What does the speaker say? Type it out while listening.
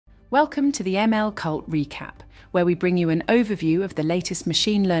Welcome to the ML Cult Recap, where we bring you an overview of the latest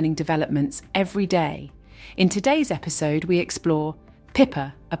machine learning developments every day. In today's episode, we explore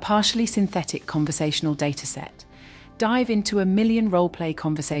Pippa, a partially synthetic conversational dataset. Dive into 1 million role-play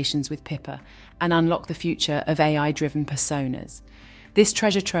conversations with Pippa and unlock the future of AI-driven personas. This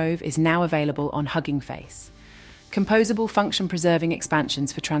treasure trove is now available on Hugging Face. Composable function-preserving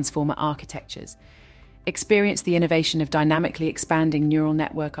expansions for transformer architectures. Experience the innovation of dynamically expanding neural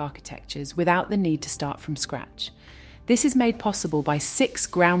network architectures without the need to start from scratch. This is made possible by 6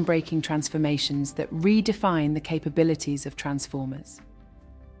 groundbreaking transformations that redefine the capabilities of transformers.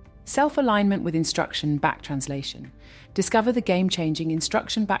 Self-alignment with instruction back translation. Discover the game-changing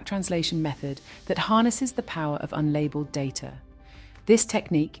instruction back translation method that harnesses the power of unlabeled data. This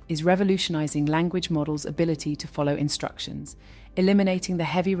technique is revolutionizing language models' ability to follow instructions, eliminating the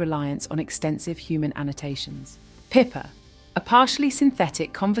heavy reliance on extensive human annotations. Pippa, a partially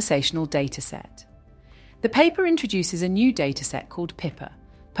synthetic conversational dataset. The paper introduces a new dataset called Pippa,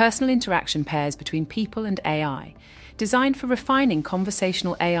 personal interaction pairs between people and AI, designed for refining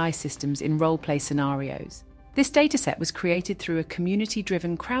conversational AI systems in role-play scenarios. This dataset was created through a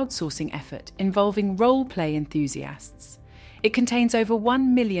community-driven crowdsourcing effort involving role-play enthusiasts. It contains over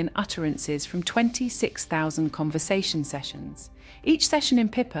 1 million utterances from 26,000 conversation sessions. Each session in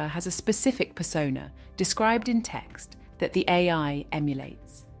Pippa has a specific persona, described in text, that the AI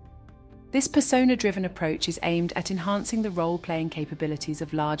emulates. This persona-driven approach is aimed at enhancing the role-playing capabilities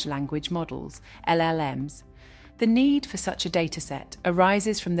of large language models, LLMs. The need for such a dataset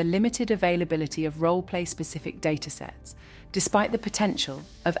arises from the limited availability of role-play-specific datasets, despite the potential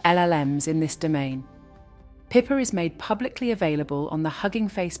of LLMs in this domain. Pippa is made publicly available on the Hugging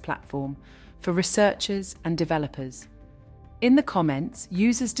Face platform for researchers and developers. In the comments,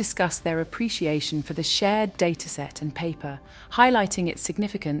 users discuss their appreciation for the shared dataset and paper, highlighting its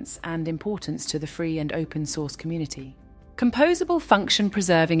significance and importance to the free and open source community. Composable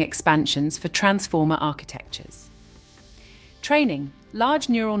function-preserving expansions for transformer architectures. Training large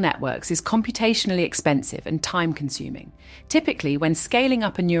neural networks is computationally expensive and time-consuming. Typically, when scaling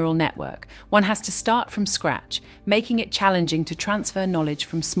up a neural network, one has to start from scratch, making it challenging to transfer knowledge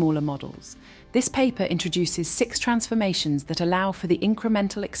from smaller models. This paper introduces 6 transformations that allow for the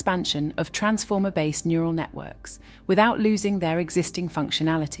incremental expansion of transformer-based neural networks without losing their existing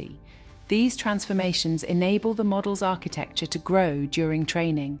functionality. These transformations enable the model's architecture to grow during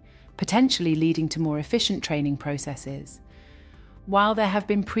training, potentially leading to more efficient training processes. While there have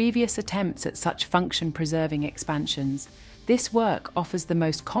been previous attempts at such function-preserving expansions, this work offers the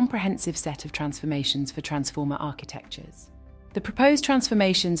most comprehensive set of transformations for transformer architectures. The proposed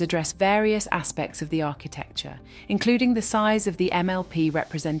transformations address various aspects of the architecture, including the size of the MLP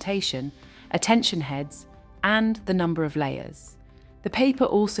representation, attention heads, and the number of layers. The paper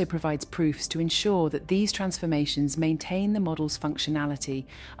also provides proofs to ensure that these transformations maintain the model's functionality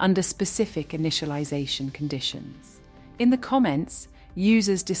under specific initialization conditions. In the comments,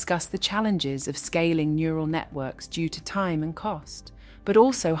 users discuss the challenges of scaling neural networks due to time and cost, but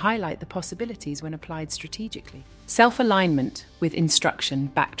also highlight the possibilities when applied strategically. Self-alignment with instruction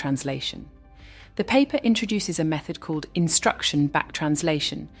back translation. The paper introduces a method called instruction back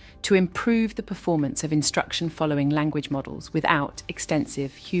translation to improve the performance of instruction-following language models without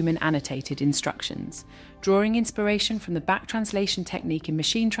extensive human-annotated instructions. Drawing inspiration from the back translation technique in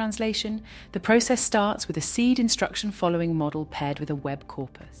machine translation, the process starts with a seed instruction-following model paired with a web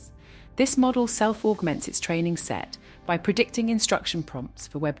corpus. This model self-augments its training set by predicting instruction prompts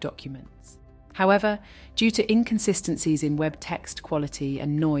for web documents. However, due to inconsistencies in web text quality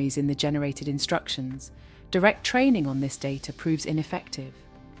and noise in the generated instructions, direct training on this data proves ineffective.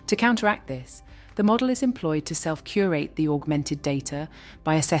 To counteract this, the model is employed to self-curate the augmented data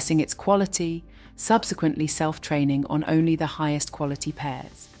by assessing its quality, subsequently self-training on only the highest quality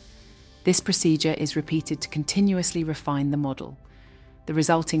pairs. This procedure is repeated to continuously refine the model. The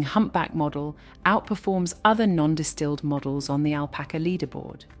resulting humpback model outperforms other non-distilled models on the alpaca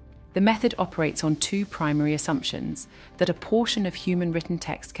leaderboard. The method operates on 2 primary assumptions: that a portion of human-written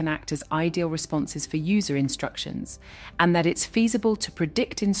text can act as ideal responses for user instructions, and that it's feasible to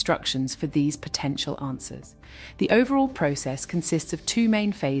predict instructions for these potential answers. The overall process consists of 2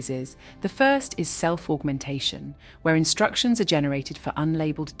 main phases. The first is self-augmentation, where instructions are generated for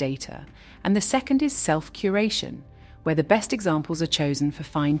unlabeled data, and the second is self-curation, where the best examples are chosen for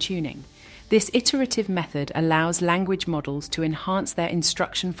fine-tuning. This iterative method allows language models to enhance their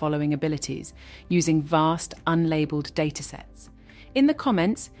instruction-following abilities using vast, unlabeled datasets. In the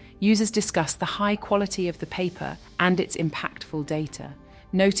comments, users discuss the high quality of the paper and its impactful data.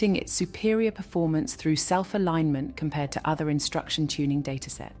 noting its superior performance through self-alignment compared to other instruction tuning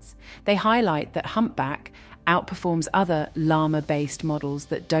datasets. They highlight that Humpback outperforms other llama-based models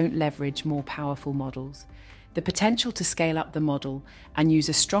that don't leverage more powerful models. The potential to scale up the model and use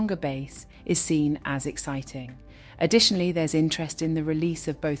a stronger base is seen as exciting. Additionally, there's interest in the release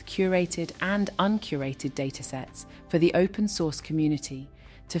of both curated and uncurated datasets for the open source community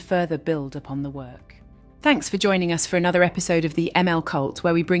to further build upon the work. Thanks for joining us for another episode of the ML Cult,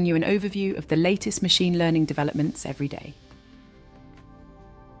 where we bring you an overview of the latest machine learning developments every day.